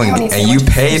you go and you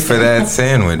pay for that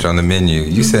sandwich on the menu.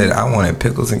 You said, I wanted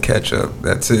pickles and ketchup.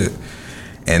 That's it.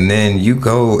 And then you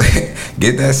go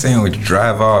get that sandwich,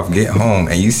 drive off, get home,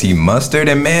 and you see mustard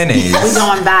and mayonnaise. We're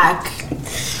going back.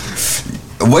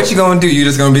 What you gonna do? You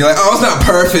just gonna be like, oh, it's not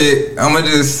perfect. I'm gonna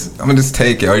just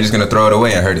take it, or you just gonna throw it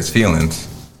away and hurt his feelings?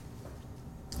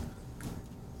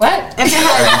 What? No,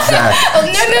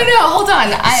 hold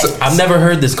on. I've never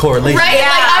heard this correlation. Right? Yeah.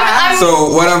 Like, I'm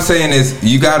So what I'm saying is,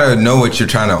 you gotta know what you're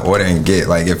trying to order and get.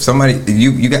 Like, if somebody,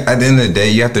 you got, at the end of the day,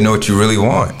 you have to know what you really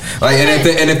want. Like,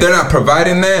 and if they're not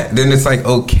providing that, then it's like,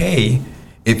 okay,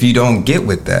 if you don't get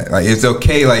with that. Like, it's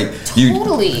okay. Like,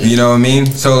 Totally. you know what I mean?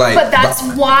 So, like, but that's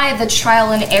why the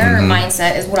trial and error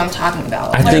mindset is what I'm talking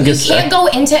about. I think if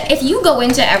you go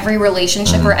into every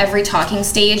relationship or every talking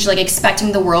stage like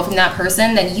expecting the world from that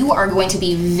person, then you are going to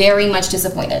be very much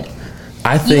disappointed.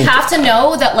 I think you have to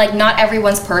know that like not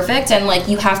everyone's perfect, and like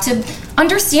you have to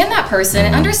understand that person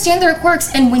and understand their quirks,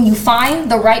 and when you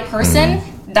find the right person,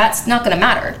 that's not going to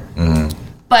matter.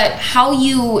 But how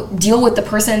you deal with the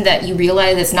person that you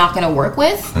realize it's not going to work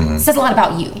with says a lot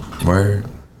about you. Word.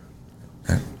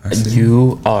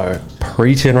 You are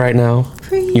preaching right now.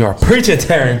 You are preaching,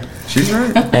 Taryn. She's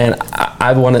right. And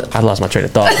I lost my train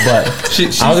of thought, but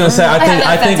She's I was gonna say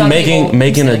I think people.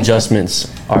 making adjustments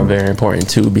are very important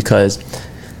too, because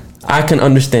I can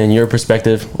understand your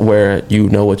perspective where you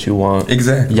know what you want.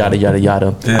 Exactly. Yada yada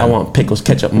yada. Yeah. I want pickles,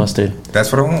 ketchup, mustard.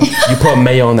 That's what I want. You put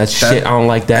mayo on that shit. I don't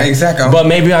like that. Exactly. But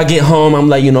maybe I get home, I'm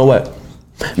like, you know what?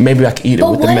 Maybe I can eat it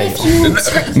But with the what mayo. if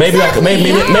you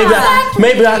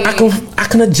Maybe I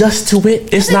can adjust to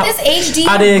it. It's not. At this age, do you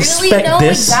I didn't really expect know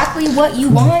this, exactly what you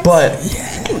want? but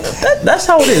that's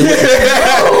how it is.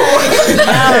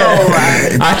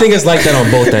 I think it's like that on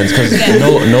both ends, because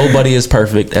nobody is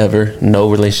perfect ever. No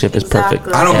relationship is perfect.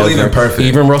 Exactly. I don't believe in ever. perfect.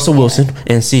 Even Russell Wilson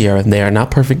and Sierra, they are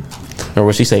not perfect. Or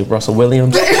what she say, Russell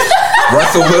Williams?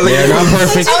 Russell Williams. They're not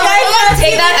perfect.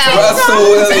 Take that out. Russell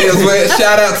Williams, man.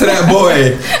 Shout out to that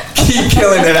boy. Keep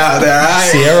killing it out there. All right?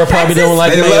 Sierra probably don't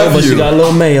like They mayo, love but she you. got a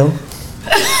little mayo.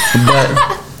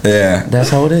 But Yeah. that's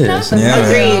how it is. Yeah.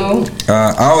 Agreed.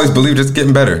 I always believe just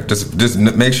getting better. Just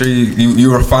make sure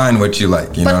you refine what you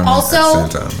like. You know But what I mean? also,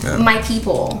 At the same time. Yeah. my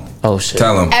people. Oh shit.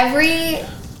 Tell them.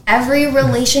 Every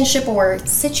relationship or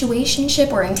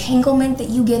situationship or entanglement that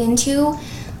you get into,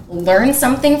 learn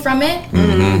something from it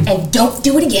and don't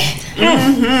do it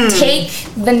again. Take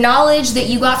the knowledge that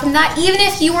you got from that, even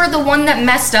if you were the one that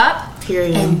messed up,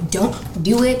 Period. and don't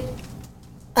do it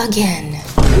again.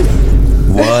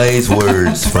 Wise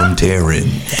words from Taryn.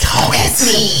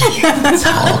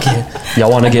 Okay.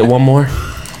 Y'all want to get one more?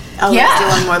 Oh, Yeah. let's do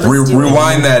one more. Let's do it.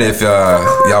 Rewind that if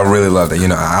y'all really loved it. You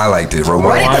know, I liked it. Rewind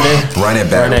Run it it. Run it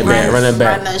back. Run it back. Run it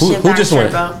back. Run that Who shit back, just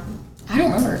went? Turbo. I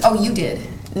don't remember. Oh, you did.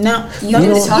 No, You did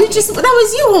the you talking. just that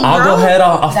was you, homegirl. I'll go ahead.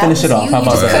 I'll That finish was it off. you. How You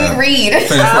about just that? couldn't read.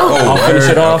 I'll finish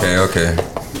it off. Okay.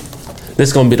 This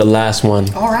is gonna be the last one.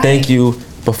 All right. Thank you.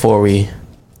 Before we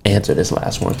answer this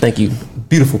last one, thank you,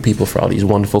 beautiful people, for all these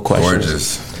wonderful questions.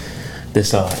 Gorgeous.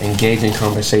 This engaging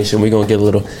conversation. We're gonna get a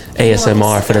little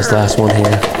ASMR for this last one here.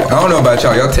 I don't know about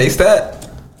y'all. Y'all taste that?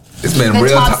 It's been The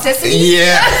real toxicity?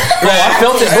 Yeah. Bro, I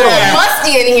felt it brewing.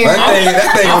 Musty in here.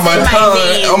 That thing on my in my tongue,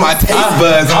 veins. on my taste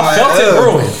buds. I'm I like, felt it ugh.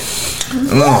 brewing.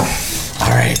 Mm. All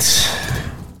right.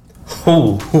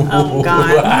 Ooh. Oh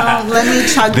God! No, let me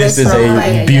chug This this. is for a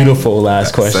like- beautiful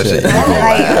last Such question. a All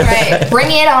right.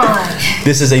 Bring it on.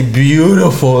 This is a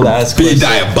beautiful last be question.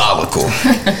 diabolical.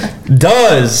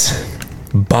 Does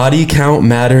body count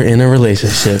matter in a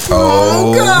relationship?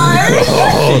 Oh,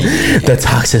 The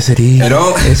toxicity. you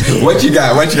don't. What you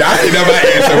got? I ain't know my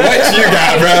answer. What you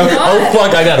got, bro? Oh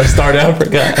fuck! I gotta start it. I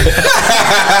forgot.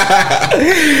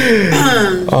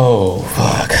 Oh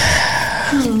fuck!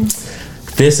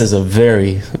 This is a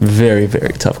very, very,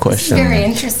 very tough question. Very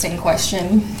interesting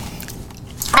question.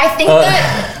 I think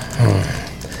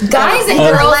that guys and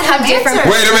girls have different.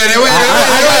 Wait a minute.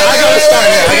 I gotta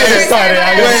start it.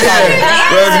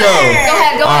 Let's go.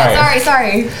 Go ahead. Alright.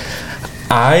 Sorry.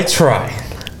 I try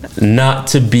not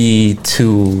to be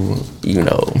too,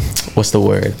 what's the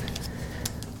word?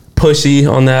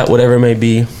 Pushy on that, whatever it may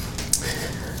be.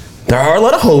 There are a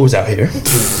lot of hoes out here.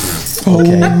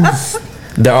 Okay.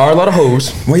 There are a lot of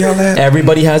hoes. Where y'all at?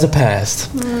 Everybody has a past.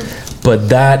 But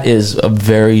that is a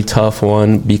very tough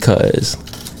one, because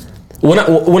when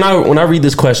I read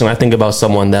this question, I think about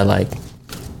someone that, like,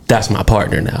 that's my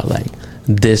partner now. Like,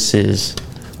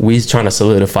 we trying to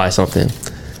solidify something.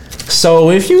 So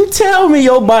if you tell me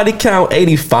your body count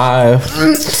 85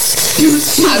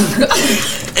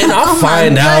 and I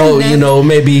find out,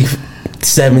 maybe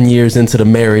 7 years into the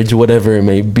marriage, whatever it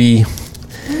may be,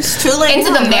 It's too late.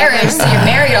 Into the marriage, so you're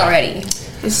married already,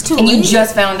 It's too and you late.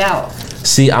 just found out.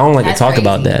 see, I don't like That's to talk crazy.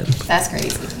 about that, That's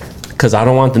crazy. because I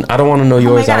don't want to know Oh my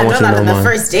yours. God, I don't want know you to that know on the mine.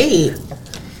 first date.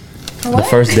 The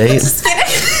first date.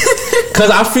 Because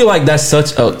I feel like that's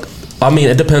such a. I mean,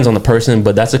 it depends on the person,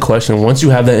 but that's a question. Once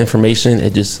you have that information,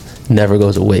 it just never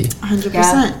goes away.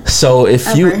 100%. So if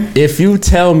Ever. you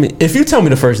tell me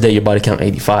the first day your body count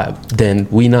 85, then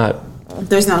we not.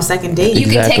 There's no second date. You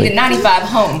can Exactly. take the 95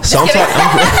 home. So I'm Just kidding.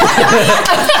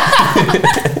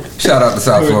 talking. Shout out to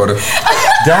South Florida.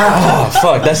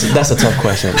 That's a tough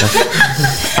question.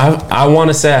 I want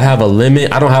to say I have a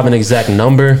limit. I don't have an exact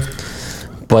number,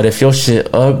 but if your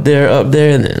shit up there,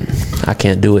 then I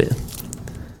can't do it.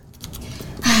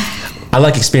 I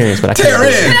like experience, but I can't.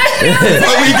 Taryn,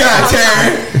 what we got,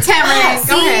 Taryn? Taryn,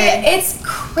 go ahead. It's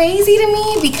crazy to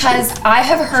me because I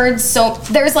have heard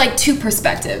there's like two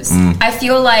perspectives. I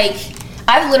feel like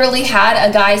I've literally had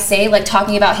a guy say, like,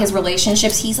 talking about his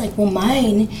relationships, he's like, well,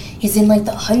 mine is in like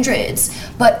the hundreds,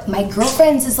 but my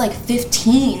girlfriend's is like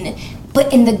 15.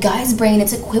 But in the guy's brain,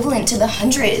 it's equivalent to the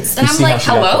hundreds. And I'm like,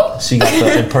 hello? She got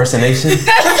the impersonation.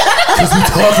 Because we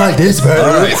talk like this, bro.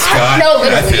 All right, Scott. No,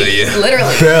 literally. I feel you.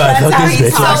 Literally. Girl, I fucked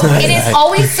this bitch last So night. it is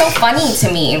always so funny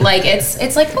to me. Like,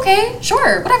 it's like, okay,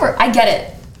 sure, whatever. I get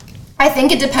it. I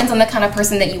think it depends on the kind of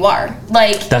person that you are.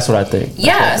 Like, That's what I think.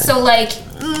 yeah, so like,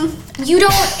 you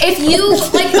don't, if you,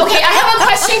 like, okay, I have a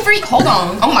question for you. Hold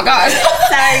on. Oh my God.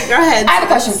 Sorry, go ahead. I have a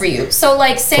question for you. So,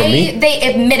 like, me? say they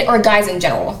admit, or guys in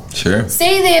general, Sure.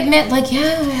 say they admit, like,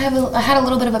 yeah, I had a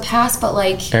little bit of a past, but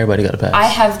like, Everybody got a pass. I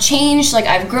have changed, like,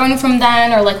 I've grown from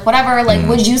then, or like, whatever. Like,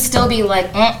 would you still be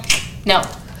like, no?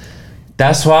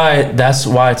 That's why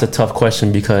it's a tough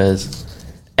question, because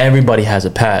everybody has a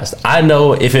past. I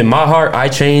know if in my heart I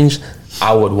changed,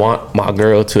 I would want my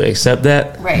girl to accept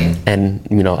that. Right. And,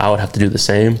 I would have to do the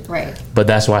same. Right. But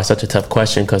that's why it's such a tough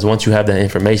question, because once you have that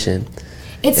information,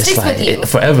 It it's sticks like with you.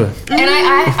 forever. And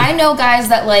I know guys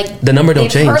that, like, The number don't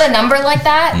they've change. heard a number like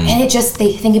that, and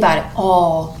they think about it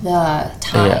all the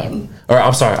time. Or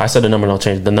I'm sorry, I said the number don't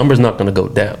change. The number's not going to go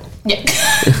down. Yeah.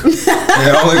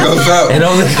 It only goes up. It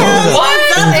only goes up. What?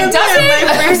 It doesn't?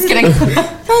 I'm just kidding.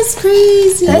 That's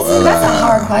crazy. That's a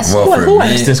hard question. Well, for Who me,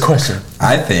 asked this question?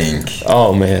 I think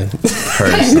Oh, man.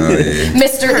 personally,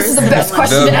 Mister, this is the best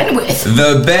question to end with.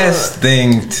 the best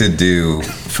thing to do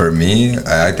for me,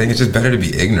 I think it's just better to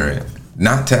be ignorant,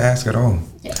 not to ask at all.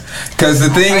 Because the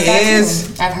thing heard that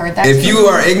is, too. I've heard that if too. you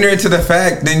are ignorant to the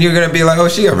fact, then you're gonna be like, oh,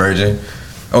 she a virgin.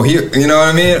 Oh, you know what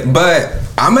I mean? But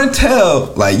I'm gonna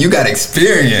tell, like, you got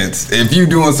experience if you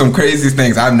doing some crazy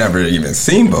things I've never even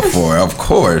seen before, of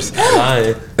course.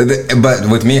 But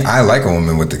with me, I like a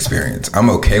woman with experience. I'm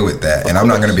okay with that. And I'm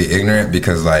not gonna be ignorant,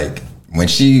 because, like, when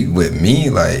she with me,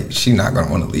 like, she not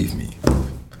gonna want to leave me.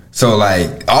 So,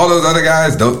 like, all those other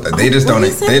guys, they just don't,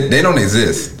 they don't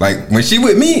exist. Like, when she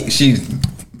with me, she's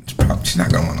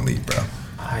not gonna want to leave, bro.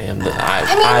 I am the.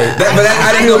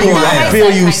 I didn't know who I am.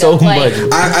 feel you so much.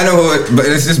 I know who it, but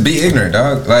it's just be ignorant,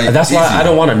 dog. Like, That's why easy. I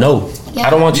don't want to know. Yeah. I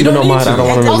don't want you, to know mine. I don't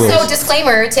want to know Also, yours.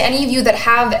 disclaimer to any of you that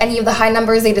have any of the high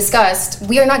numbers they discussed,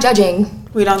 we are not judging.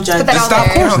 We don't judge. Put that Just out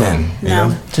stop there. counting. You No.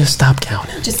 know? Just stop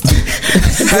counting. Just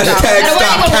Hashtag I don't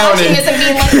stop want anyone watching counting. this and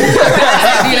being like,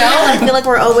 you know? I feel like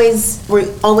we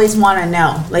always want to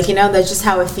know. Like, that's just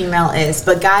how a female is.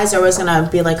 But guys are always gonna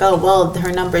be like, oh, well,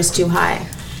 her number's too high.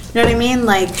 You know what I mean?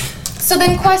 Like, So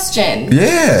then question.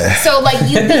 Yeah. So, like,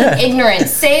 you being ignorant,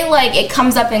 say, like, it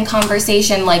comes up in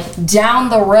conversation, like, down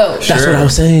the road. That's what I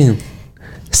was saying.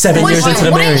 7 years into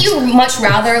the Wouldn't marriage. you much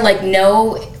rather, like,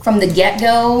 know from the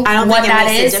get-go I don't what think it that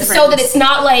makes a is? So difference. that it's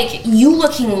not, like, you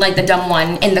looking like the dumb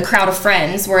one in the crowd of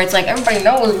friends where it's like, everybody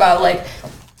knows about, like,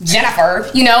 Jennifer,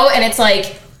 and it's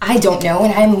like, I don't know,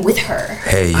 and I'm with her.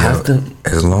 Hey, have yo, to-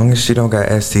 as long as she don't got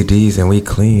STDs and we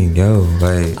clean, yo,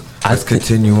 like, let's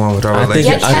continue on with our I think,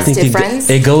 relationship. Get I think tested, friends.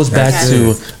 it goes back That's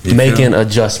to it. You making feel?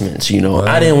 adjustments.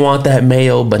 I didn't want that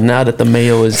mayo, but now that the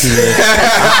mayo is here,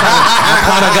 I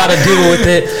kind of got to deal with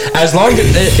it. As long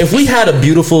as if we had a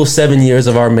beautiful 7 years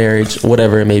of our marriage,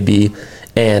 whatever it may be,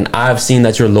 and I've seen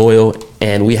that you're loyal,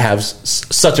 and we have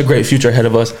such a great future ahead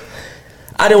of us,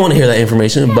 I didn't want to hear that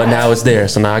information, but now it's there,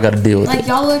 so now I got to deal with Like, it.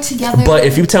 y'all are together. But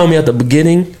if you tell me at the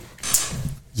beginning,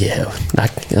 yeah,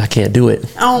 I can't do it.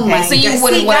 oh my so you God.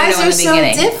 wouldn't See, wanna guys know in are the so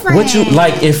beginning. different. What you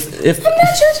like? If I'm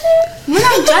not judging. We're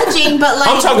not judging, but like,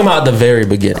 I'm talking about the very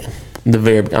beginning. The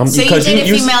very so you because date a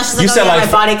female, she's like, oh, yeah,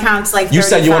 my body count's like 35. you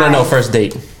said you want to know first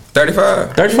date.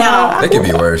 35? 35? No. It could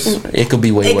be worse. It could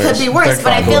be way It worse. could be worse,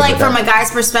 but I 35 feel goes like with from that. a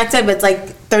guy's perspective, it's like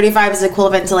 35 is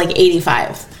equivalent to like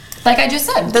 85. Like I just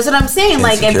said. That's what I'm saying.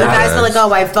 Like, if the Insecure guys feel like, guys.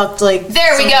 oh, I fucked like.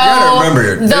 There we go. gotta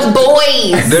remember, the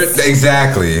boys.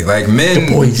 Exactly. Like, men,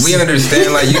 boys. we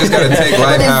understand, like, you just gotta take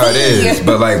life how it is.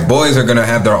 But, like, boys are gonna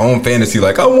have their own fantasy.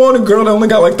 Like, I want a girl that only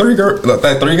got, like, three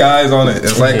guys on it.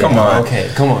 It's like, come on. Okay,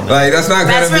 come on. Like, that's not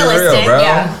That's gonna be real, realistic, bro.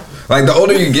 yeah. Like, the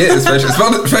older you get,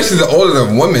 especially the older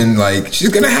the woman, like, she's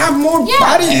gonna have more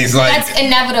bodies. Like, That's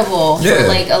inevitable Yeah. for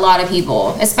like a lot of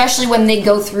people, especially when they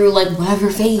go through like whatever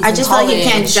phase. I in just feel like you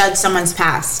can't college. judge someone's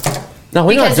past. No,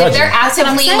 we're not Because if judging. they're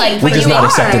actively saying. like, We're but just you not are.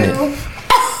 accepting it.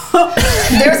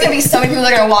 There's gonna be so many people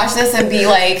that are gonna watch this and be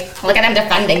like, "Look at him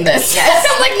defending this." Yes.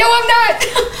 I'm like, "No, I'm not."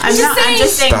 I'm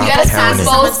just saying. Stop You gotta see counting.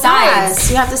 both sides.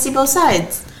 You have to see both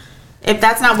sides. If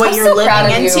that's not what I'm you're so proud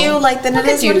living of you. into, like then Look it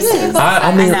at is you. what it is.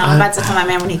 I mean, know. I'm about to tell my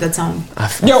man when he gets home.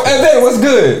 Yo, Evan, what's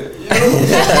good?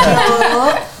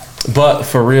 But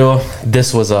for real,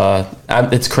 this was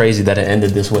it's crazy that it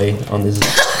ended this way on this.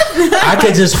 I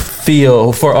could just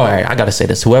feel all right, I gotta say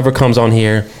this. Whoever comes on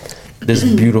here, this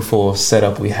beautiful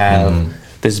setup we have,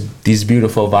 these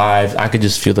beautiful vibes, I could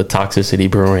just feel the toxicity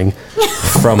brewing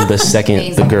from the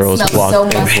second the girls Smells walked so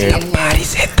in musty here. in here.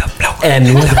 hit the floor. And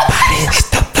when the body hits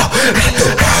the floor,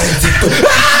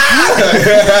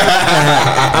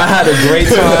 I had a great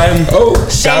time. Oh,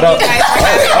 Shout out.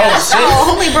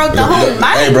 Oh, homie broke the whole mic.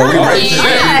 hey, bro, we raging.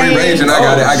 Yeah. We raging. I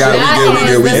got it. We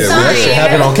good. That shit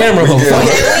happened on camera.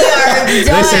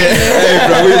 Listen, Hey,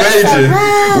 bro, we raging.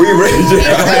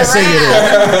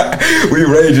 We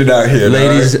raging out here,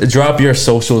 ladies, dog. drop your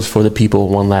socials for the people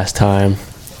one last time.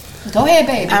 Go ahead,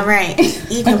 baby. All right.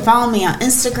 You can follow me on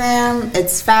Instagram.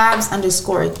 It's Fabs_.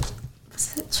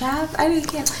 Was it Chav? I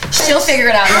didn't get. She'll figure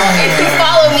it out. If you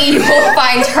follow me, you will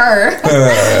find her.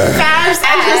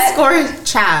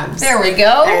 Fabs_Chavs. There we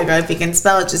go. There you go. If you can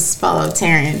spell it, just follow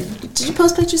Taryn. Did you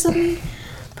post pictures of me?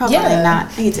 Probably Yeah.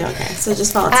 not. You do. Okay. So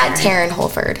just follow At Taryn. Taryn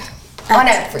Holford. On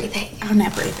everything. On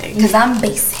everything. Because I'm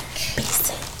basic.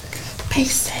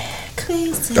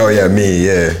 Oh yeah, me,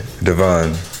 yeah,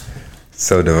 Devon.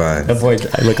 So divine. That boy,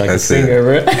 I look like That's a singer,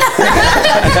 bro.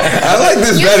 I like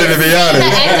this You better, should to be sing the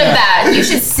honest. end of that. You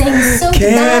should sing so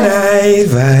Can loud. I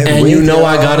vibe And with you know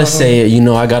I y'all? gotta say it. You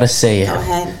know I gotta say it. Go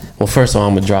ahead. Well, first of all,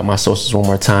 I'm gonna drop my socials one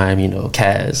more time. You know,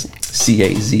 Kaz,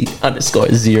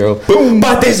 CAZ_0.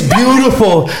 But this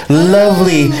beautiful,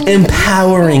 lovely,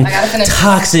 empowering, I gotta finish.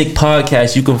 toxic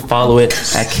podcast. You can follow it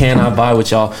at Can I Vibe with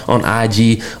Y'all on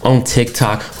IG, on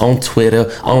TikTok, on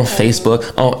Twitter, on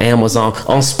Facebook, on Amazon,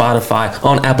 on Spotify,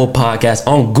 on Apple Podcasts,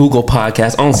 on Google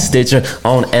Podcasts, on Stitcher,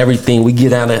 on everything. We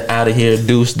get out of here.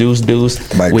 Deuce, deuce, deuce.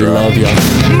 Mic We drop. love y'all.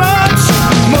 Much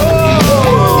more.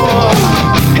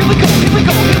 Here we go, here we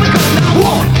go, here we go now.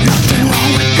 1, nothing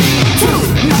wrong with me. 2,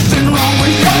 nothing wrong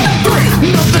with me.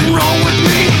 3, nothing wrong with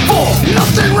me. 4,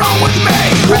 nothing wrong with me.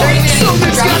 1,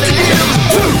 something's got to give.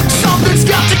 2, something's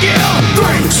got to give.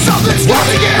 3, something's got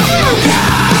to give.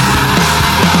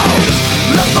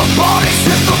 Let the bodies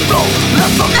hit the floor.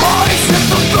 Let the bodies hit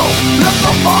the floor. Let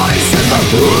the bodies hit the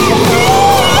floor.